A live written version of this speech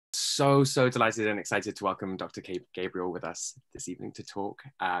so delighted and excited to welcome Dr. Kay Gabriel with us this evening to talk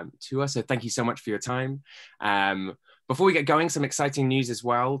to us. So thank you so much for your time. Before we get going, some exciting news as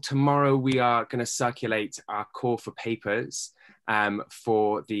well. Tomorrow we are going to circulate our call for papers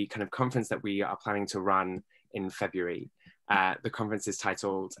for the kind of conference that we are planning to run in February. The conference is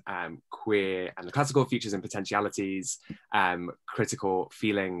titled Queer and the Classical Futures and Potentialities, Critical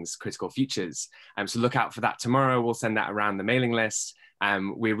Feelings, Critical Futures. So look out for that tomorrow. We'll send that around the mailing list.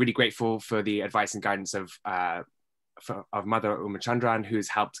 We're really grateful for the advice and guidance of Mother Uma Chandran, who's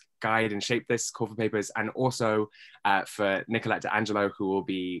helped guide and shape this call for papers, and also for Nicolette D'Angelo, who will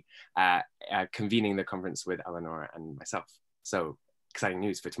be convening the conference with Eleonora and myself. So exciting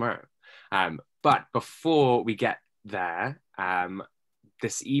news for tomorrow. But before we get there,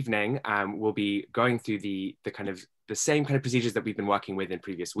 this evening we'll be going through the same kind of procedures that we've been working with in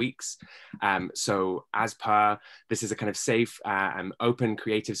previous weeks. So as per, this is a kind of safe open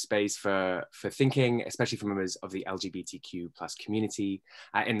creative space for thinking, especially for members of the LGBTQ+ community.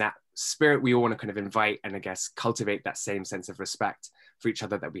 In that spirit, we all want to kind of invite and I guess cultivate that same sense of respect for each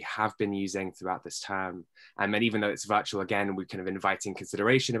other that we have been using throughout this term. And even though it's virtual, again, we're kind of inviting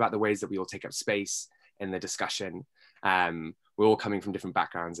consideration about the ways that we all take up space in the discussion. We're all coming from different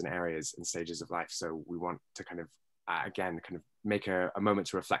backgrounds and areas and stages of life. So we want to kind of, again, kind of make a moment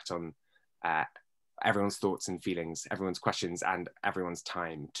to reflect on everyone's thoughts and feelings, everyone's questions, and everyone's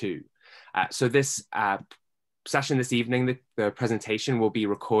time too. So this session this evening, the presentation will be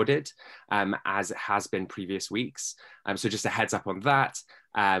recorded as it has been previous weeks. So just a heads up on that.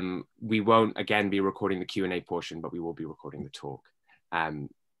 We won't again be recording the Q&A portion, but we will be recording the talk.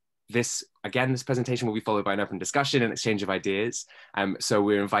 This presentation will be followed by an open discussion and exchange of ideas. So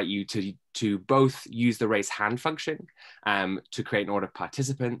we invite you to both use the raise hand function to create an order of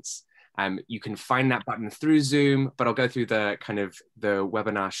participants. You can find that button through Zoom, but I'll go through the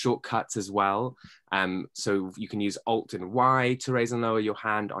webinar shortcuts as well. So you can use Alt and Y to raise and lower your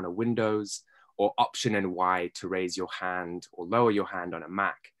hand on a Windows, or Option and Y to raise your hand or lower your hand on a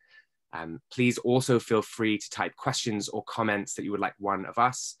Mac. Please also feel free to type questions or comments that you would like one of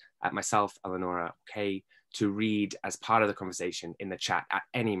us, myself, Eleonora, Kay, to read as part of the conversation in the chat at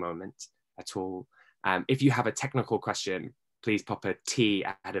any moment at all. If you have a technical question, please pop a T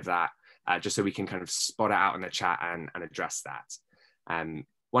ahead of that, just so we can kind of spot it out in the chat and address that.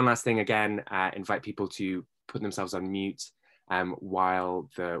 One last thing, again, invite people to put themselves on mute while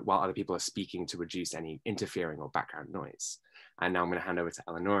other people are speaking to reduce any interfering or background noise. And now I'm going to hand over to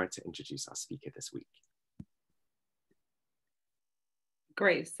Eleonora to introduce our speaker this week.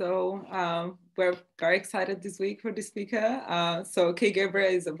 Great, so we're very excited this week for the speaker. So Kay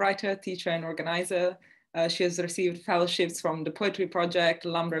Gabriel is a writer, teacher, and organizer. She has received fellowships from the Poetry Project,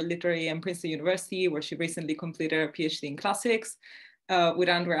 Lambda Literary, and Princeton University, where she recently completed her PhD in classics. With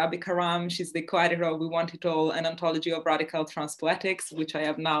Andrea Abikaram, she's the co-editor of We Want It All, an anthology of radical trans poetics, which I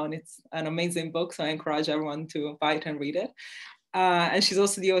have now, and it's an amazing book, so I encourage everyone to buy it and read it. And she's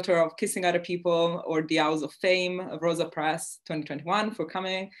also the author of Kissing Other People or The Hours of Fame, of Rosa Press 2021 for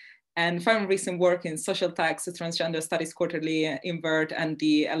coming, and found recent work in Social Text, Transgender Studies Quarterly, Invert, and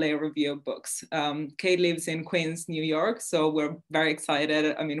the LA Review of Books. Kate lives in Queens, New York, so we're very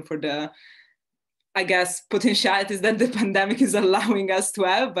excited, for the, I guess, potentialities that the pandemic is allowing us to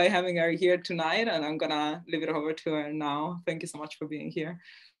have by having her here tonight, and I'm gonna leave it over to her now. Thank you so much for being here.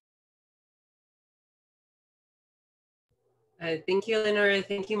 Thank you, Eleonora.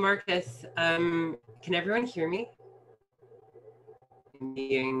 Thank you, Marcus. Can everyone hear me?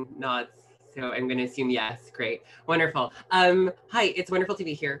 Being nods, so I'm going to assume yes. Great, wonderful. Hi, it's wonderful to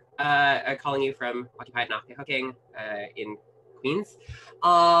be here. Calling you from Occupied Nocte in Queens.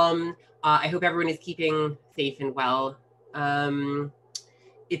 I hope everyone is keeping safe and well.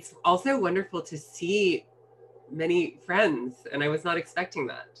 It's also wonderful to see many friends, and I was not expecting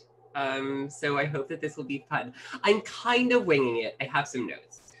that. So I hope that this will be fun. I'm kind of winging it. I have some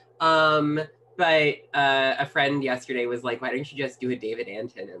notes. But a friend yesterday was like, why don't you just do a David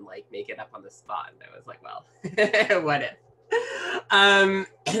Anton and like make it up on the spot? And I was like, well, what if?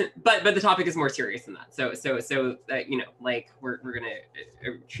 But the topic is more serious than that. So you know, like we're gonna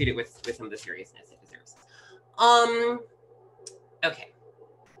treat it with some of the seriousness it deserves. Okay.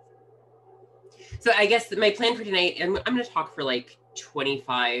 So I guess my plan for tonight, I'm gonna talk for like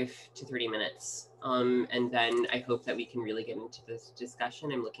 25 to 30 minutes. And then I hope that we can really get into this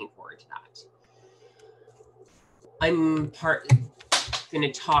discussion. I'm looking forward to that. I'm going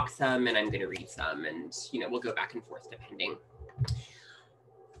to talk some and I'm going to read some, and you know, we'll go back and forth depending.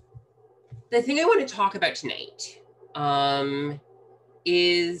 The thing I want to talk about tonight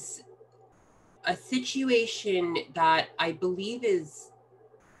is a situation that I believe is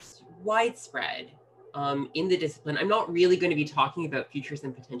widespread in the discipline. I'm not really going to be talking about futures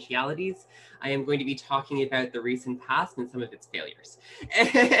and potentialities. I am going to be talking about the recent past and some of its failures.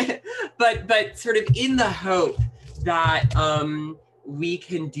 but sort of in the hope that we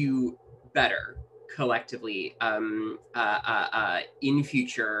can do better collectively in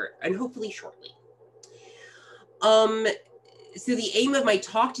future and hopefully shortly. So the aim of my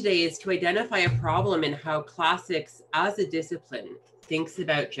talk today is to identify a problem in how classics as a discipline thinks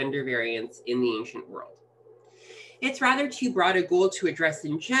about gender variance in the ancient world. It's rather too broad a goal to address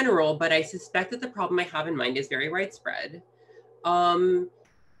in general, but I suspect that the problem I have in mind is very widespread. And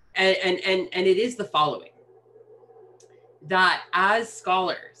it is the following: that as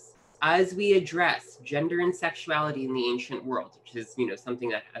scholars, as we address gender and sexuality in the ancient world, which is, you know, something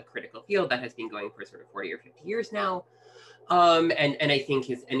that a critical field that has been going for sort of 40 or 50 years now, and I think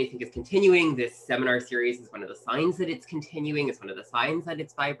is continuing. This seminar series is one of the signs that it's continuing. It's one of the signs that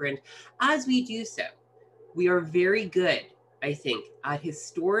it's vibrant. As we do so, we are very good, I think, at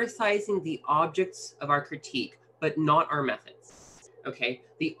historicizing the objects of our critique, but not our methods. Okay,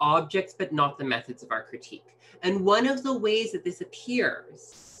 the objects, but not the methods of our critique. And one of the ways that this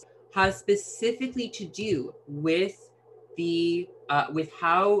appears has specifically to do with the with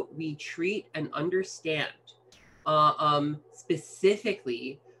how we treat and understand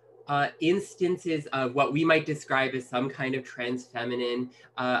specifically instances of what we might describe as some kind of transfeminine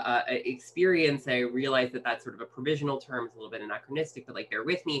experience. I realize that that's sort of a provisional term, it's a little bit anachronistic, but like bear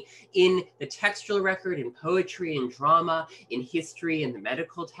with me, in the textual record, in poetry, in drama, in history, in the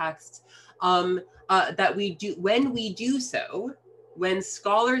medical texts, that we do, when we do so, when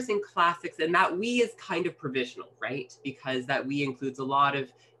scholars in classics, and that we is kind of provisional, right? Because that we includes a lot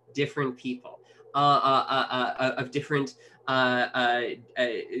of different people, of different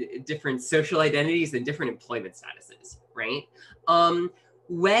different social identities and different employment statuses, right?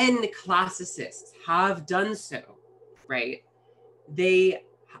 When classicists have done so, right,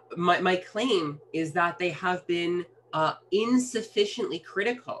 my claim is that they have been insufficiently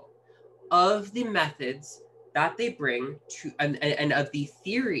critical of the methods that they bring to, and of the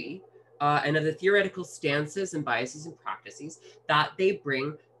theory and of the theoretical stances and biases and practices that they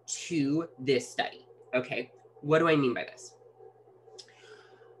bring to this study. Okay, what do I mean by this?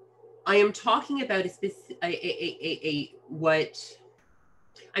 I am talking about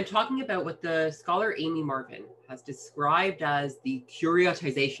what the scholar Amy Marvin has described as the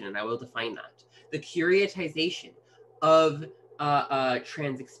curiotization, and I will define that. The curiotization of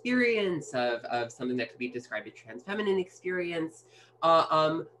trans experience, of something that could be described as transfeminine experience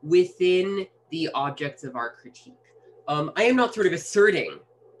within the objects of our critique. I am not sort of asserting,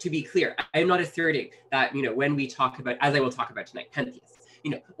 to be clear, I am not asserting that, you know, when we talk about, as I will talk about tonight, Pentheus,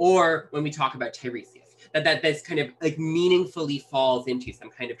 you know, or when we talk about Tiresias, that this kind of like meaningfully falls into some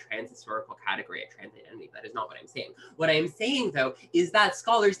kind of trans-historical category of trans identity. That is not what I'm saying. What I am saying, though, is that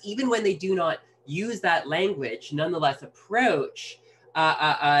scholars, even when they do not use that language, nonetheless approach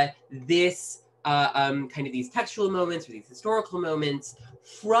this kind of these textual moments or these historical moments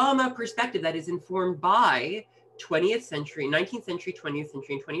from a perspective that is informed by 20th century, 19th century, 20th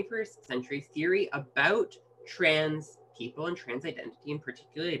century, and 21st century theory about trans people and trans identity, and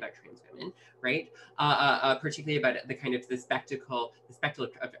particularly about trans women, right? Particularly about the kind of the spectacle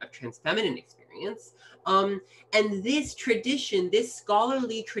of trans feminine experience. And this tradition, this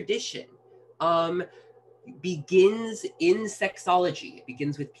scholarly tradition, begins in sexology. It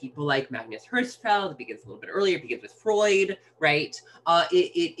begins with people like Magnus Hirschfeld. It begins a little bit earlier. It begins with Freud, right?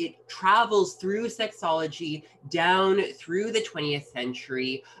 It travels through sexology down through the 20th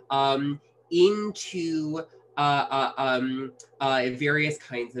century into various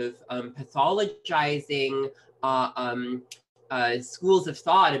kinds of pathologizing schools of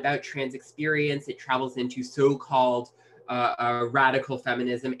thought about trans experience. It travels into so-called radical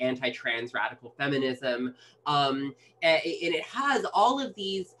feminism, anti-trans radical feminism, and it has all of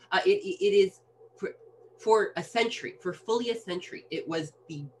these. It is for a century, for fully a century, it was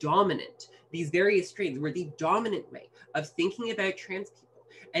the dominant. These various strains were the dominant way of thinking about trans people,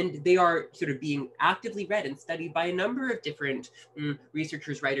 and they are sort of being actively read and studied by a number of different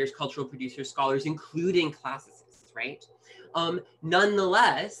researchers, writers, cultural producers, scholars, including classicists, right?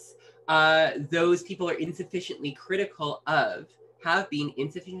 Nonetheless, those people are insufficiently critical of, have been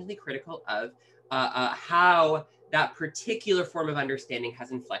insufficiently critical of how that particular form of understanding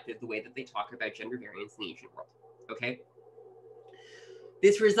has inflected the way that they talk about gender variance in the ancient world, okay?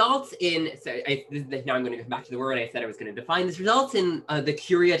 This results in, now I'm going to go back to the word I said I was going to define. This results in the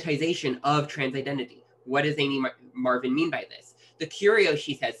curiotization of trans identity. What does Amy Marvin mean by this? The curio,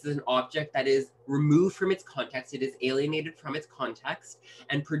 she says, is an object that is removed from its context. It is alienated from its context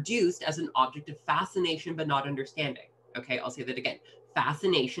and produced as an object of fascination but not understanding. Okay, I'll say that again.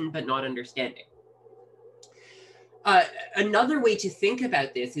 Fascination but not understanding. Another way to think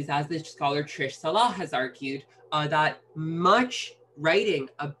about this is, as the scholar Trish Salah has argued, that much writing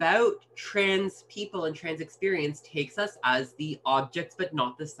about trans people and trans experience takes us as the objects but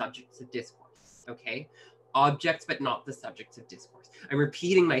not the subjects of discourse. Okay, objects but not the subjects of discourse. I'm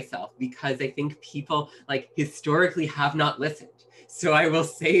repeating myself because I think people like historically have not listened. So I will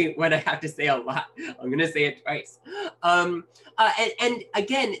say what I have to say a lot. I'm going to say it twice. And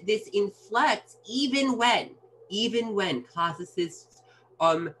again, this inflects even when classicists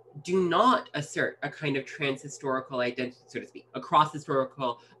do not assert a kind of trans-historical identity, so to speak, a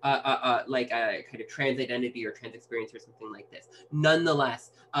cross-historical, like a kind of trans identity or trans experience or something like this.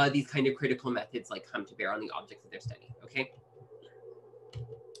 Nonetheless, these kind of critical methods like come to bear on the objects of their study, okay?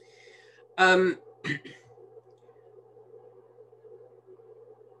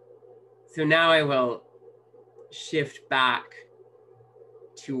 So now I will shift back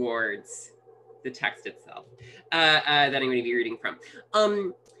towards the text itself that I'm going to be reading from.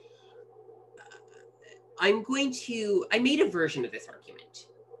 I made a version of this argument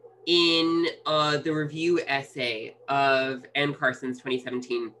in the review essay of Anne Carson's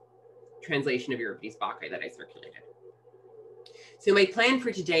 2017 translation of Euripides' Bacchae that I circulated. So my plan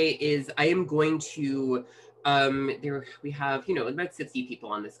for today is I am going to, we have, you know, about 60 people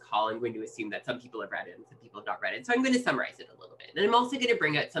on this call. I'm going to assume that some people have read it and some people have not read it. So I'm going to summarize it a little bit. And I'm also going to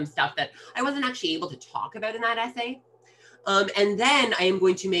bring out some stuff that I wasn't actually able to talk about in that essay. And then I am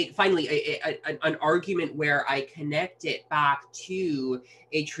going to make, finally, an argument where I connect it back to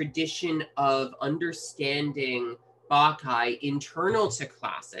a tradition of understanding Bacchae internal to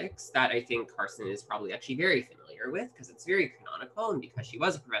classics that I think Carson is probably actually very familiar with because it's very canonical and because she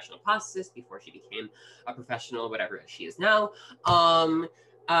was a professional classicist before she became a professional, whatever she is now. And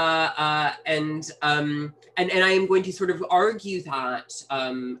I am going to sort of argue that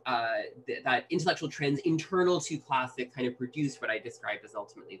that intellectual trends internal to classic kind of produce what I described as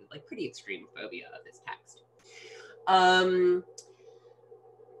ultimately the like pretty extreme phobia of this text.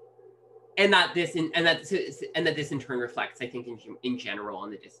 And that this in turn reflects, I think, in general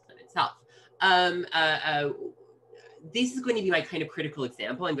on the discipline itself. This is going to be my kind of critical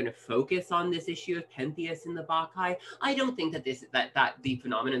example. I'm going to focus on this issue of Pentheus in the Bacchae. I don't think that that the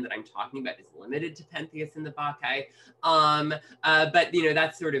phenomenon that I'm talking about is limited to Pentheus in the Bacchae. But you know,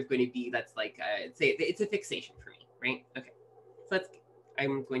 that's sort of going to be, that's like it's a fixation for me, right? Okay, so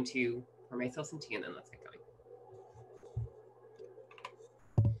I'm going to pour myself some tea and then let's get going.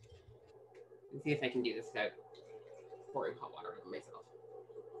 Let's see if I can do this without pouring hot water on myself.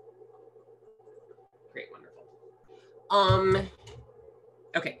 Great, wonderful.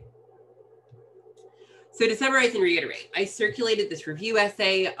 Okay. So to summarize and reiterate, I circulated this review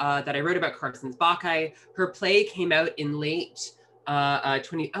essay that I wrote about Carson's Bacchae. Her play came out in late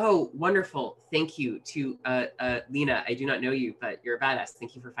oh, wonderful. Thank you to Lena. I do not know you, but you're a badass.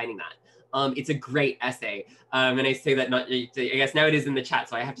 Thank you for finding that. It's a great essay. And I say that not, I guess now it is in the chat.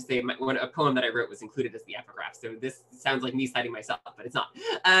 So I have to say a poem that I wrote was included as the epigraph. So this sounds like me citing myself, but it's not.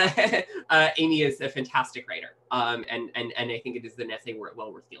 Amy is a fantastic writer. And I think it is an essay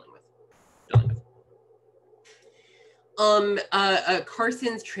well worth dealing with.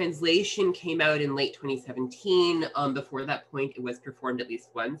 Carson's translation came out in late 2017. Before that point, it was performed at least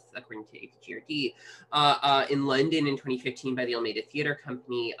once, according to APGRD, in London in 2015 by the Almeida Theatre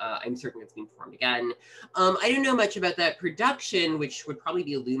Company. I'm certain it's being performed again. I don't know much about that production, which would probably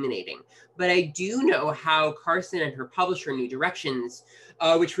be illuminating, but I do know how Carson and her publisher, New Directions,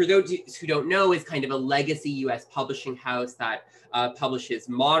 which for those who don't know is kind of a legacy US publishing house that publishes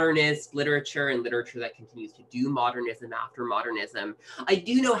modernist literature and literature that continues to do modernism after modernism. I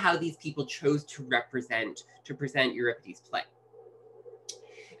do know how these people chose to present Euripides' play.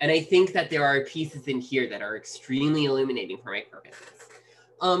 And I think that there are pieces in here that are extremely illuminating for my purposes.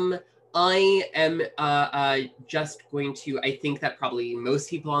 I am just going to, I think that probably most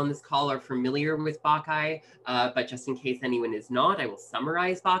people on this call are familiar with Bacchae, but just in case anyone is not, I will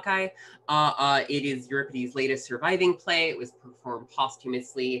summarize Bacchae. It is Euripides' latest surviving play. It was performed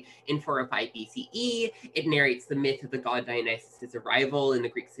posthumously in 405 BCE. It narrates the myth of the god Dionysus' arrival in the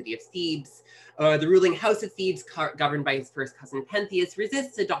Greek city of Thebes. The ruling house of Thebes, governed by his first cousin Pentheus,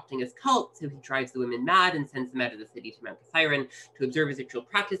 resists adopting his cult, so he drives the women mad and sends them out of the city to Mount Kisiron to observe his ritual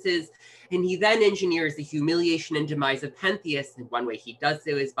practices. And he then engineers the humiliation and demise of Pentheus, and one way he does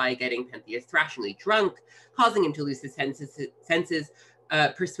so is by getting Pentheus thrashingly drunk, causing him to lose his senses,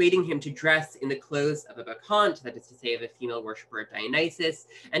 persuading him to dress in the clothes of a bacchante, that is to say of a female worshipper of Dionysus,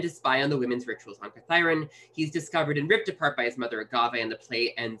 and to spy on the women's rituals on Cathiron. He's discovered and ripped apart by his mother Agave, and the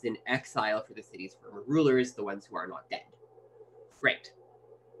play ends in exile for the city's former rulers, the ones who are not dead. Great.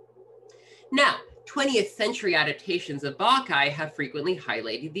 Now, 20th century adaptations of Bacchae have frequently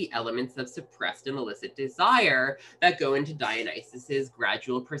highlighted the elements of suppressed and illicit desire that go into Dionysus's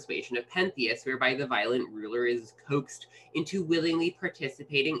gradual persuasion of Pentheus, whereby the violent ruler is coaxed into willingly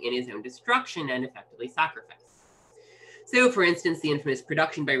participating in his own destruction and effectively sacrifice. So, for instance, the infamous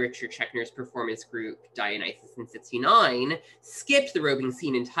production by Richard Schechner's performance group Dionysus in '69 skipped the robing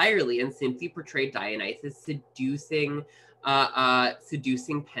scene entirely and simply portrayed Dionysus seducing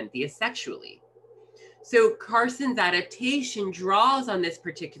Pentheus sexually. So Carson's adaptation draws on this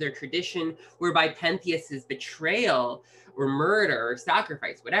particular tradition whereby Pentheus's betrayal or murder or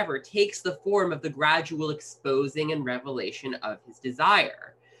sacrifice, whatever, takes the form of the gradual exposing and revelation of his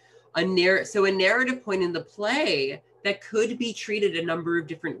desire. So a narrative point in the play that could be treated a number of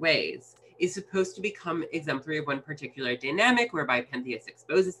different ways is supposed to become exemplary of one particular dynamic whereby Pentheus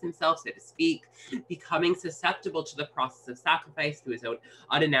exposes himself, so to speak, becoming susceptible to the process of sacrifice to his own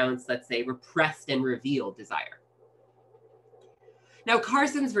unannounced, let's say, repressed and revealed desire. Now,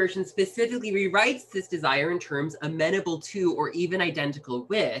 Carson's version specifically rewrites this desire in terms amenable to or even identical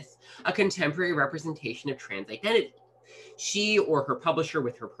with a contemporary representation of trans identity. She or her publisher,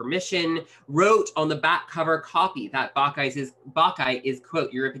 with her permission, wrote on the back cover copy that Bacchae is,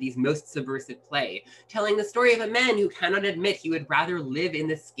 quote, Euripides' most subversive play, telling the story of a man who cannot admit he would rather live in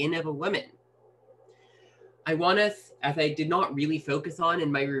the skin of a woman. I want us, as I did not really focus on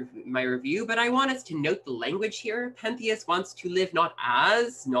in my review, but I want us to note the language here. Pentheus wants to live not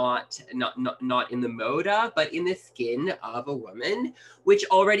in the moda, but in the skin of a woman, which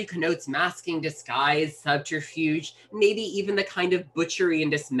already connotes masking, disguise, subterfuge, maybe even the kind of butchery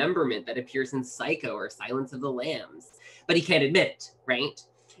and dismemberment that appears in Psycho or Silence of the Lambs. But he can't admit it, right?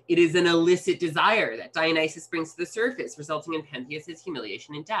 It is an illicit desire that Dionysus brings to the surface, resulting in Pentheus's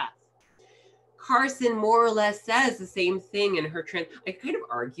humiliation and death. Carson more or less says the same thing in her I kind of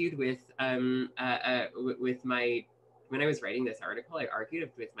argued with when I was writing this article, I argued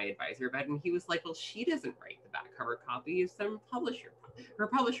with my advisor about it, and he was like, well, she doesn't write the back cover copy, some publisher. Her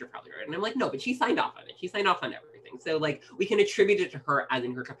publisher probably wrote it. And I'm like, no, but she signed off on it. She signed off on everything. So like we can attribute it to her as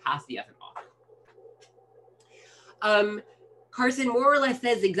in her capacity as an author. Carson more or less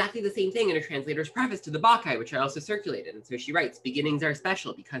says exactly the same thing in a translator's preface to the Bacchae, which I also circulated. And so she writes, beginnings are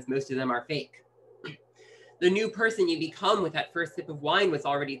special because most of them are fake. The new person you become with that first sip of wine was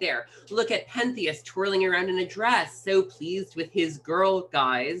already there. Look at Pentheus twirling around in a dress, so pleased with his girl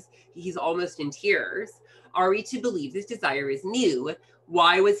guys, he's almost in tears. Are we to believe this desire is new?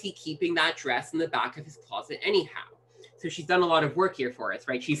 Why was he keeping that dress in the back of his closet anyhow? So she's done a lot of work here for us,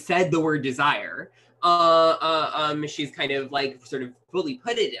 right? She said the word desire. She's kind of like sort of fully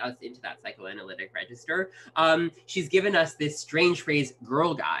put us into that psychoanalytic register. She's given us this strange phrase,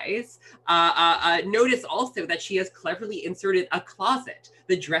 girl guys. Notice also that she has cleverly inserted a closet,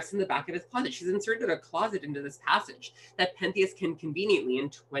 the dress in the back of his closet. She's inserted a closet into this passage that Pentheus can conveniently in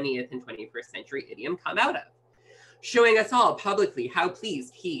 20th and 21st century idiom come out of. Showing us all publicly how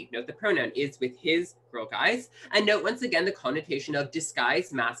pleased he, note the pronoun, is with his girl guys, and note once again the connotation of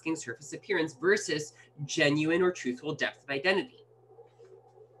disguise, masking, surface appearance versus genuine or truthful depth of identity.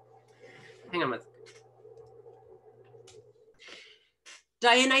 Hang on one second.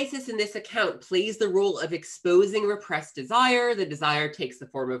 Dionysus in this account plays the role of exposing repressed desire. The desire takes the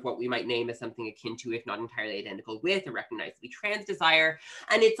form of what we might name as something akin to, if not entirely identical with, a recognizably trans desire.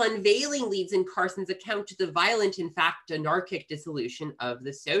 And its unveiling leads in Carson's account to the violent, in fact, anarchic dissolution of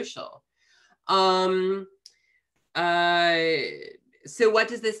the social. So what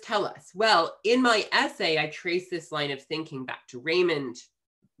does this tell us? Well, in my essay, I trace this line of thinking back to Raymond,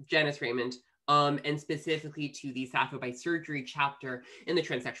 Janice Raymond, and specifically to the Sappho by Surgery chapter in the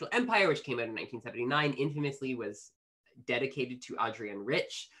Transsexual Empire, which came out in 1979, infamously was dedicated to Adrienne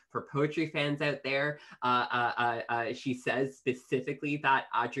Rich. For poetry fans out there, she says specifically that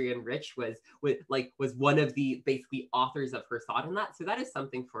Adrienne Rich was one of the basically authors of her thought on that. So that is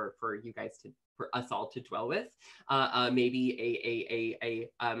something for you guys to, for us all to dwell with. Maybe a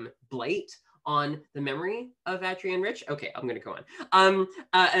blight on the memory of Adrienne Rich. Okay, I'm going to go on.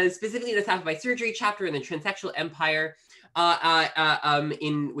 Specifically the Sappho by Surgery chapter in the Transsexual Empire,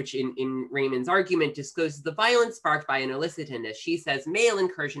 in which in Raymond's argument discloses the violence sparked by an illicit and, as she says, male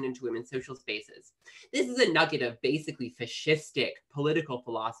incursion into women's social spaces. This is a nugget of basically fascistic political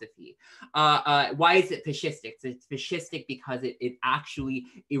philosophy. Why is it fascistic? It's fascistic because it actually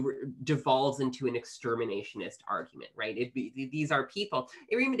devolves into an exterminationist argument, right? These are people.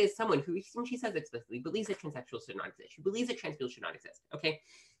 Raymond is someone who, she says explicitly, believes that transsexuals should not exist. She believes that trans people should not exist, okay?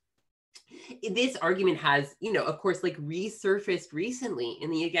 This argument has, you know, of course, like resurfaced recently in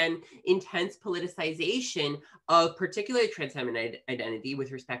the, again, intense politicization of particularly transfeminine identity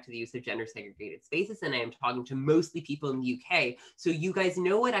with respect to the use of gender segregated spaces. And I am talking to mostly people in the UK. So you guys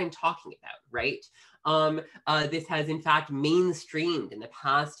know what I'm talking about, right? This has in fact mainstreamed in the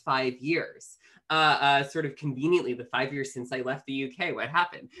past 5 years. Sort of conveniently, the 5 years since I left the UK, what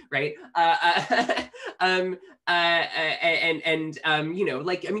happened, right? You know,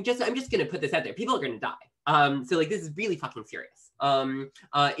 like, I mean, I'm just gonna put this out there. People are gonna die. So like, this is really fucking serious.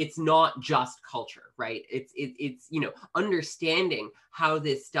 It's not just culture, right? It's you know, understanding how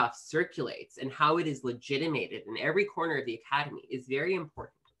this stuff circulates and how it is legitimated in every corner of the academy is very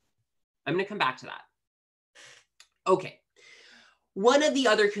important. I'm gonna come back to that. Okay. One of the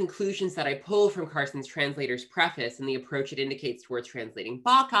other conclusions that I pull from Carson's translator's preface and the approach it indicates towards translating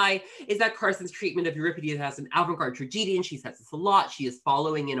Bacchae is that Carson's treatment of Euripides as an avant-garde tragedian, she says this a lot, she is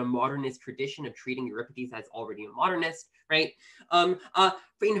following in a modernist tradition of treating Euripides as already a modernist, right?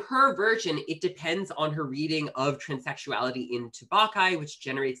 In her version, it depends on her reading of transsexuality into Bacchae, which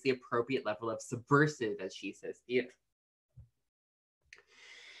generates the appropriate level of subversive, as she says, theater.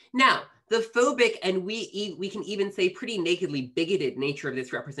 Now, the phobic and we can even say pretty nakedly bigoted nature of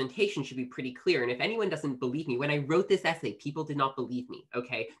this representation should be pretty clear. And if anyone doesn't believe me, when I wrote this essay, people did not believe me,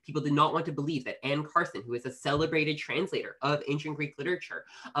 okay? People did not want to believe that Anne Carson, who is a celebrated translator of ancient Greek literature,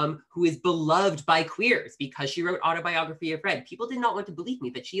 who is beloved by queers because she wrote Autobiography of Red, people did not want to believe me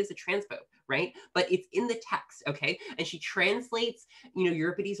that she is a transphobe, right? But it's in the text, okay? And she translates, you know,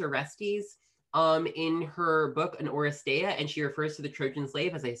 Euripides Orestes in her book, An Oresteia, and she refers to the Trojan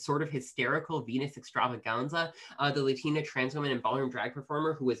slave as a sort of hysterical Venus extravaganza, the Latina trans woman and ballroom drag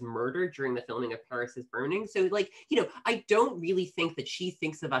performer who was murdered during the filming of Paris's Burning. So like, you know, I don't really think that she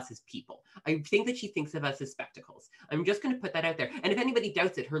thinks of us as people. I think that she thinks of us as spectacles. I'm just going to put that out there. And if anybody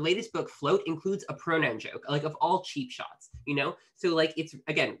doubts it, her latest book, Float, includes a pronoun joke, like of all cheap shots, you know? So like, it's,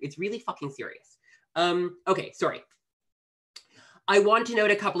 again, it's really fucking serious. Okay, sorry. I want to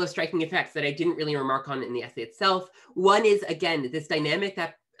note a couple of striking effects that I didn't really remark on in the essay itself. One is, again, this dynamic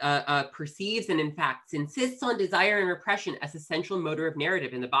that perceives and in fact insists on desire and repression as a central motor of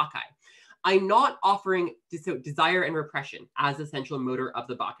narrative in the Bacchae. I'm not offering desire and repression as a central motor of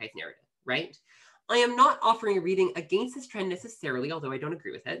the Bacchae's narrative, right? I am not offering a reading against this trend necessarily, although I don't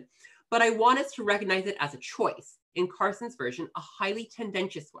agree with it, but I want us to recognize it as a choice. In Carson's version, a highly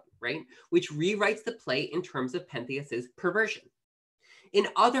tendentious one, right? Which rewrites the play in terms of Pentheus's perversion. In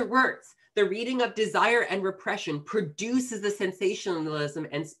other words, the reading of desire and repression produces the sensationalism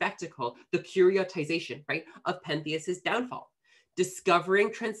and spectacle, the curiotization, right, of Pentheus's downfall. Discovering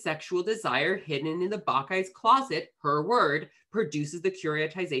transsexual desire hidden in the Bacchae's closet, her word, produces the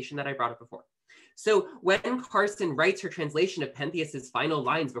curiotization that I brought up before. So when Carson writes her translation of Pentheus's final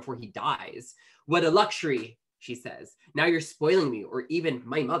lines before he dies, what a luxury, she says. Now you're spoiling me, or even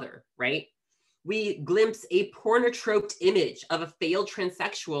my mother, right? We glimpse a pornotroped image of a failed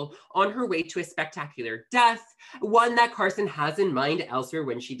transsexual on her way to a spectacular death, one that Carson has in mind elsewhere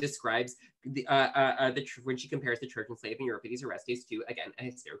when she describes when she compares the Trojan slave in Euripides Orestes to, again, a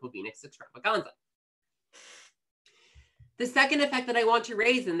hysterical Venus extravaganza. The second effect that I want to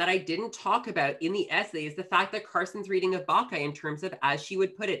raise and that I didn't talk about in the essay is the fact that Carson's reading of Bacchae in terms of, as she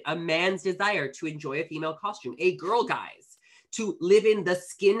would put it, a man's desire to enjoy a female costume, a girl guise, to live in the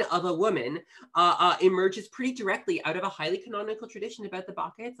skin of a woman, emerges pretty directly out of a highly canonical tradition about the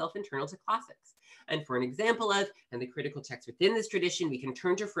Bacchae itself internal to classics. And for an example of, and the critical text within this tradition, we can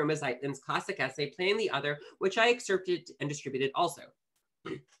turn to Froma Zeitlin's classic essay, Playing the Other, which I excerpted and distributed also.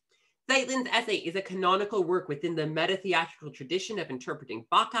 Zeitlin's essay is a canonical work within the meta-theatrical tradition of interpreting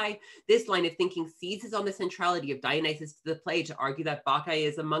Bacchae. This line of thinking seizes on the centrality of Dionysus to the play to argue that Bacchae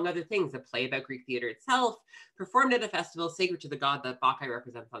is, among other things, a play about Greek theater itself, performed at a festival sacred to the god that Bacchae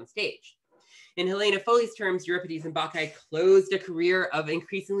represents on stage. In Helena Foley's terms, Euripides and Bacchae closed a career of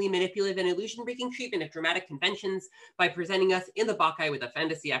increasingly manipulative and illusion-breaking treatment of dramatic conventions by presenting us in the Bacchae with a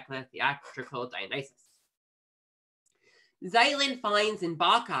fantasiacal theatrical Dionysus. Zeitlin finds in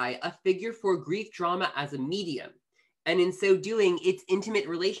Bacchae a figure for Greek drama as a medium, and in so doing, its intimate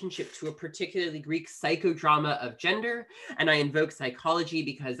relationship to a particularly Greek psychodrama of gender, and I invoke psychology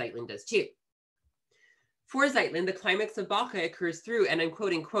because Zeitlin does too. For Zeitlin, the climax of Bacchae occurs through, and I'm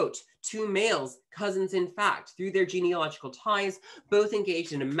quoting, quote, two males, cousins in fact, through their genealogical ties, both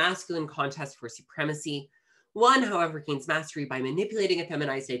engaged in a masculine contest for supremacy. One, however, gains mastery by manipulating a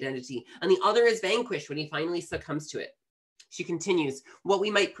feminized identity, and the other is vanquished when he finally succumbs to it. She continues, what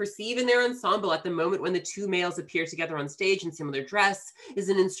we might perceive in their ensemble at the moment when the two males appear together on stage in similar dress is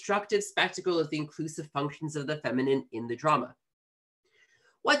an instructive spectacle of the inclusive functions of the feminine in the drama.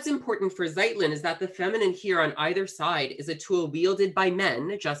 What's important for Zeitlin is that the feminine here on either side is a tool wielded by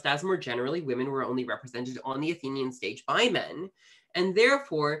men, just as more generally women were only represented on the Athenian stage by men, and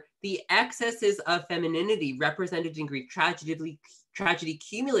therefore the excesses of femininity represented in Greek tragedy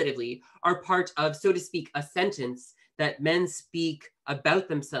cumulatively are part of, so to speak, a sentence that men speak about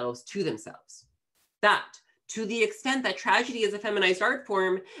themselves to themselves. That, to the extent that tragedy is a feminized art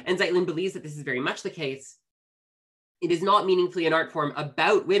form, and Zeitlin believes that this is very much the case, it is not meaningfully an art form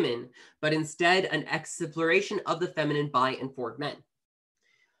about women, but instead an exploration of the feminine by and for men.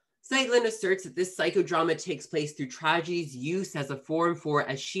 Zeitlin asserts that this psychodrama takes place through tragedy's use as a form for,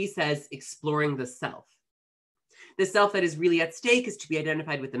 as she says, exploring the self. The self that is really at stake is to be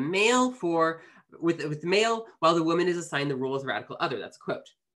identified with the male with the male, while the woman is assigned the role as radical other. That's a quote.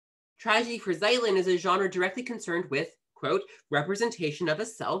 Tragedy for Zeitlin is a genre directly concerned with, quote, representation of a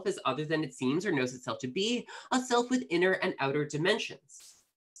self as other than it seems or knows itself to be, a self with inner and outer dimensions.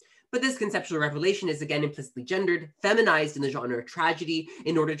 But this conceptual revelation is again implicitly gendered, feminized in the genre of tragedy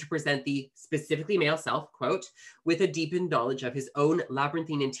in order to present the specifically male self, quote, with a deepened knowledge of his own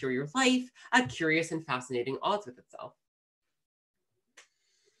labyrinthine interior life at curious and fascinating odds with itself.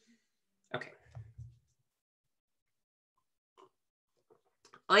 Okay.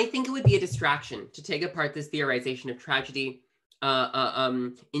 I think it would be a distraction to take apart this theorization of tragedy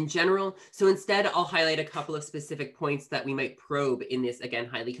in general. So instead, I'll highlight a couple of specific points that we might probe in this, again,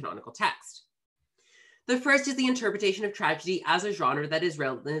 highly canonical text. The first is the interpretation of tragedy as a genre that is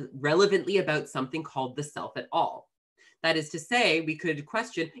relevantly about something called the self at all. That is to say, we could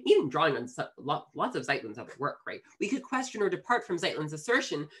question, even drawing on lots of Zeitlin's other work, right? We could question or depart from Zeitlin's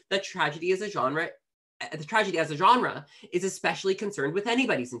assertion that tragedy as a genre is especially concerned with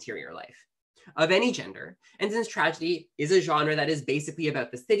anybody's interior life of any gender. And since tragedy is a genre that is basically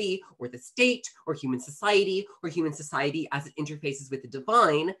about the city or the state or human society as it interfaces with the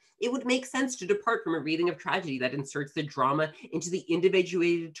divine, it would make sense to depart from a reading of tragedy that inserts the drama into the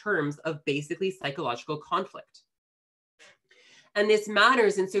individuated terms of basically psychological conflict. And this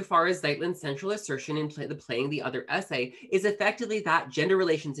matters insofar as Zeitlin's central assertion in the Playing the Other essay is effectively that gender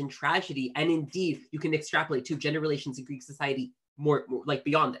relations in tragedy, and indeed you can extrapolate to gender relations in Greek society more like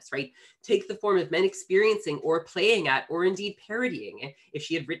beyond this, right? Take the form of men experiencing or playing at, or indeed parodying. If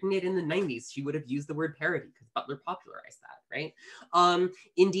she had written it in the 90s, she would have used the word parody because Butler popularized that, right?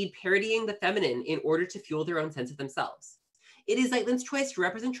 Indeed parodying the feminine in order to fuel their own sense of themselves. It is Zeitlin's choice to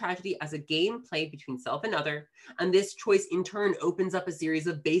represent tragedy as a game played between self and other, and this choice in turn opens up a series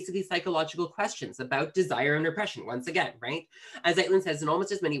of basically psychological questions about desire and repression, once again, right? As Zeitlin says in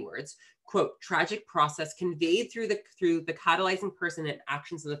almost as many words, quote, tragic process conveyed through the catalyzing person and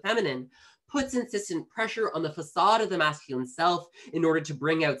actions of the feminine puts insistent pressure on the facade of the masculine self in order to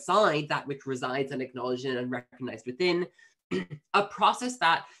bring outside that which resides unacknowledged and unrecognized within, a process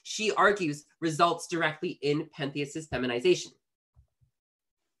that, she argues, results directly in Pentheus's feminization.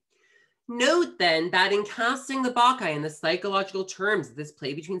 Note then that in casting the Bacchae in the psychological terms of this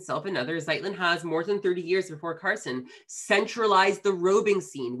play between self and other, Zeitlin has, more than 30 years before Carson, centralized the robing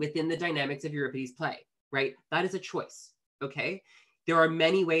scene within the dynamics of Euripides' play, right? That is a choice, okay? There are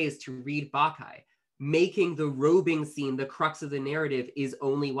many ways to read Bacchae. Making the robing scene the crux of the narrative is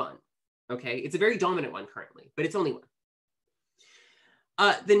only one, okay? It's a very dominant one currently, but it's only one.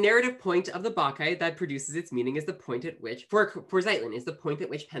 The narrative point of the Bacchae that produces its meaning is the point at which, for Zeitlin, is the point at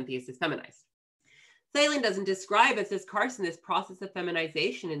which Pentheus is feminized. Zeitlin doesn't describe, as does Carson, this process of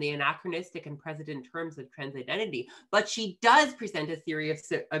feminization in the anachronistic and present in terms of trans identity, but she does present a theory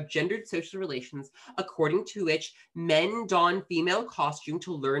of gendered social relations according to which men don female costume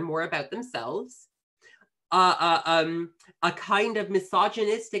to learn more about themselves, a kind of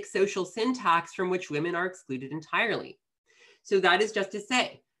misogynistic social syntax from which women are excluded entirely. So that is just to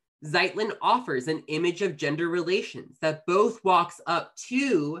say, Zeitlin offers an image of gender relations that both walks up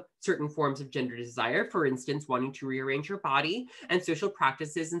to certain forms of gender desire, for instance, wanting to rearrange your body and social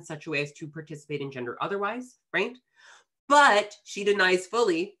practices in such a way as to participate in gender otherwise, right? But she denies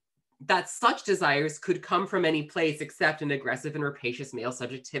fully that such desires could come from any place except an aggressive and rapacious male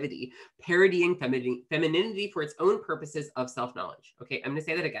subjectivity, parodying femininity for its own purposes of self-knowledge. Okay, I'm gonna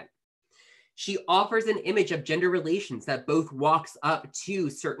say that again. She offers an image of gender relations that both walks up to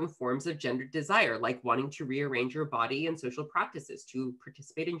certain forms of gender desire, like wanting to rearrange your body and social practices to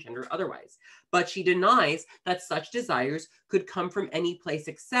participate in gender otherwise. But she denies that such desires could come from any place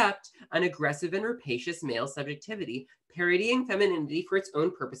except an aggressive and rapacious male subjectivity, parodying femininity for its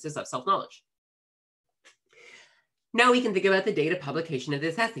own purposes of self-knowledge. Now we can think about the date of publication of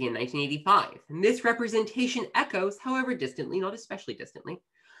this essay in 1985. And this representation echoes, however distantly, not especially distantly,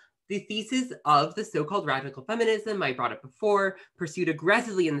 the thesis of the so-called radical feminism I brought up before, pursued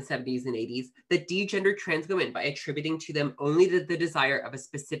aggressively in the 70s and 80s, that degendered trans women by attributing to them only the desire of a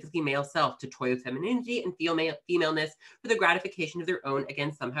specifically male self to toy with femininity and femaleness for the gratification of their own,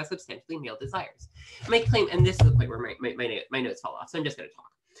 again, somehow substantially male desires. My claim, and this is the point where my notes fall off, so I'm just going to talk.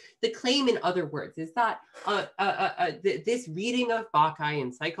 The claim, in other words, is that this reading of Bacchae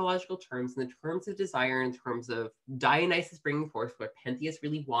in psychological terms, in the terms of desire, in terms of Dionysus bringing forth what Pentheus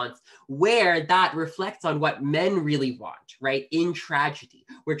really wants, where that reflects on what men really want, right? In tragedy,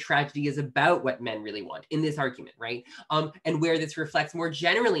 where tragedy is about what men really want in this argument, right? And where this reflects more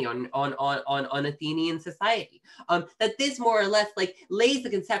generally on Athenian society, that this more or less like lays the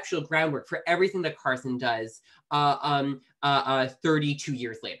conceptual groundwork for everything that Carson does 32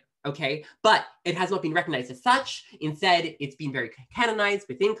 years later. Okay, but it has not been recognized as such. Instead, it's been very canonized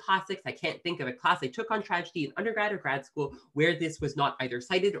within classics. I can't think of a class I took on tragedy in undergrad or grad school where this was not either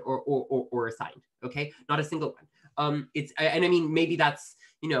cited or assigned. Okay, not a single one. And I mean, maybe that's,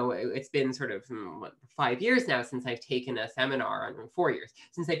 you know, it's been sort of 5 years now since I've taken a seminar, on 4 years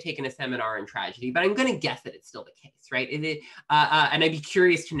since I've taken a seminar on tragedy, but I'm going to guess that it's still the case, right? And I'd be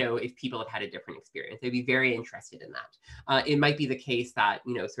curious to know if people have had a different experience. I'd be very interested in that. It might be the case that,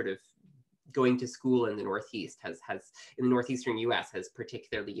 you know, sort of going to school in the Northeast has in the Northeastern US has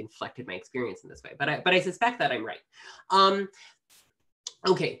particularly inflected my experience in this way, but I suspect that I'm right.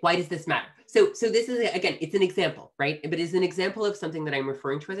 Okay, why does this matter? So this is, again, it's an example, right? But it's an example of something that I'm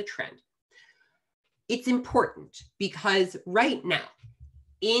referring to as a trend. It's important because right now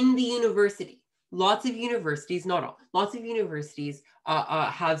in the university, lots of universities, not all, lots of universities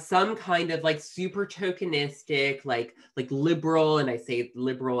have some kind of like super tokenistic, like liberal, and I say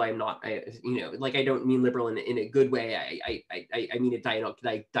liberal, I'm not, you know, like I don't mean liberal in a good way. I mean it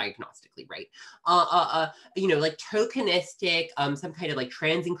diagnostically, right? You know, like tokenistic, some kind of like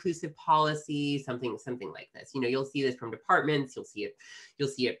trans inclusive policy, something like this. You know, you'll see this from departments, you'll see it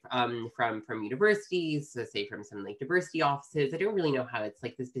from universities, so say from some like diversity offices. I don't really know how it's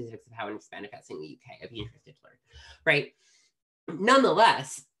like the specifics of how it's manifesting in the UK. I'd be interested to learn, right?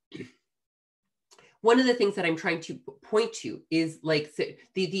 Nonetheless, one of the things that I'm trying to point to is like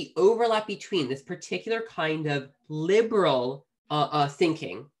the overlap between this particular kind of liberal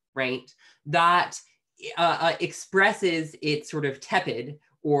thinking, right, that expresses its sort of tepid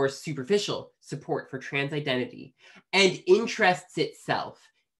or superficial support for trans identity and interests itself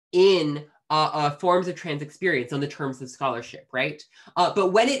in forms of trans experience on the terms of scholarship, right?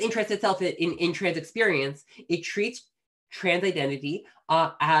 But when it interests itself in trans experience, it treats trans identity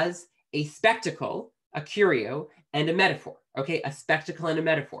as a spectacle, a curio, and a metaphor. Okay, a spectacle and a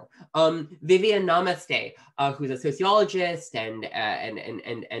metaphor. Vivian Namaste, who's a sociologist and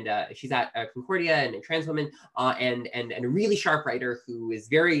she's at Concordia and a trans woman, and a really sharp writer who is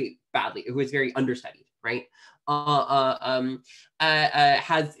very understudied, right?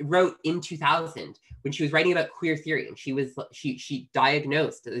 Has wrote in 2000 when she was writing about queer theory, and she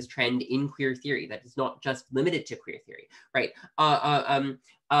diagnosed this trend in queer theory that is not just limited to queer theory, right?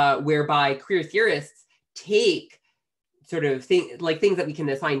 Whereby queer theorists take sort of things that we can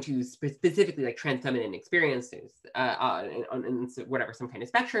assign to specifically like trans feminine experiences on whatever, some kind of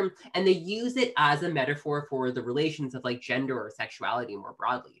spectrum, and they use it as a metaphor for the relations of like gender or sexuality more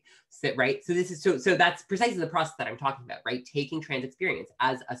broadly. So, right? So this is so that's precisely the process that I'm talking about, right? Taking trans experience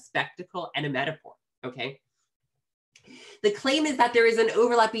as a spectacle and a metaphor. Okay. The claim is that there is an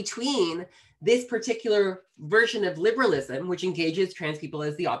overlap between this particular version of liberalism, which engages trans people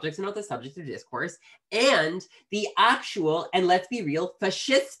as the objects and not the subject of discourse, and the actual, and let's be real,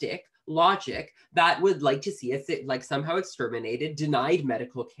 fascistic logic that would like to see us like somehow exterminated, denied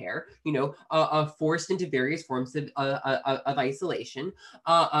medical care, you know, forced into various forms of isolation,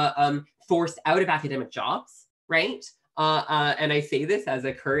 forced out of academic jobs, right? And I say this as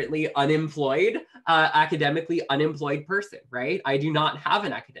a currently unemployed, academically unemployed person, right? I do not have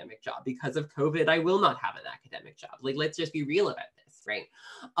an academic job. Because of COVID, I will not have an academic job. Like, let's just be real about this, right?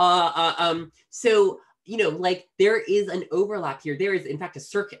 So, you know, like there is an overlap here. There is, in fact, a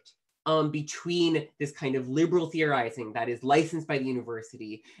circuit, between this kind of liberal theorizing that is licensed by the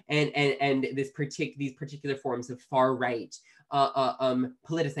university and these particular forms of far right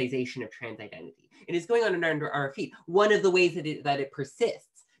politicization of trans identity. It is going on under our feet. One of the ways that it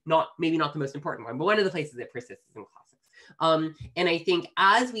persists, maybe not the most important one, but one of the places it persists is in classics. And I think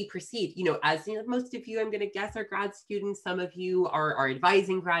as we proceed, as most of you, I'm going to guess, are grad students. Some of you are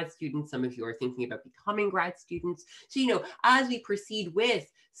advising grad students. Some of you are thinking about becoming grad students. So, as we proceed with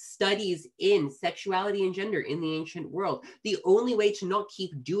studies in sexuality and gender in the ancient world, the only way to not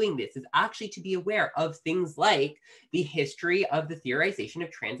keep doing this is actually to be aware of things like the history of the theorization of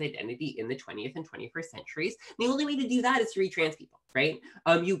trans identity in the 20th and 21st centuries. And the only way to do that is to read trans people, right?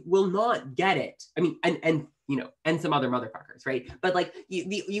 You will not get it. I mean, and some other motherfuckers, right? But like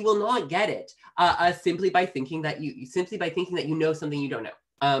you will not get it simply by thinking that you know something you don't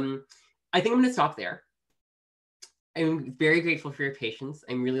know. I think I'm going to stop there. I'm very grateful for your patience.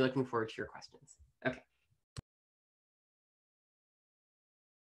 I'm really looking forward to your questions. Okay.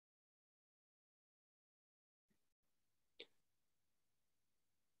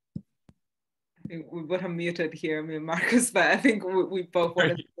 I think we would have muted here, me and Marcus, but I think we both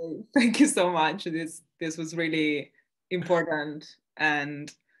wanted to say thank you so much. This was really important, and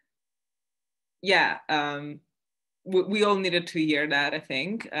yeah, we all needed to hear that, I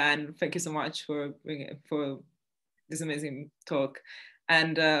think. And thank you so much for this amazing talk.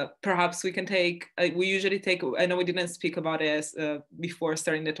 And perhaps we can we usually take, I know we didn't speak about it before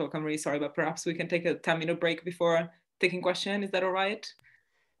starting the talk, I'm really sorry, but perhaps we can take a 10-minute break before taking question. Is that all right?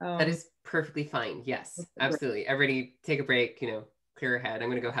 That is perfectly fine. Yes, absolutely. Everybody take a break, clear your head. I'm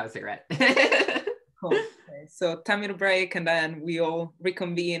going to go have a cigarette. Cool. Okay. So 10-minute break, and then we all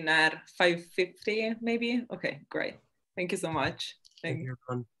reconvene at 5:50 maybe. Okay, great. Thank you so much. Thank you,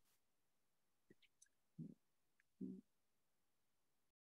 everyone.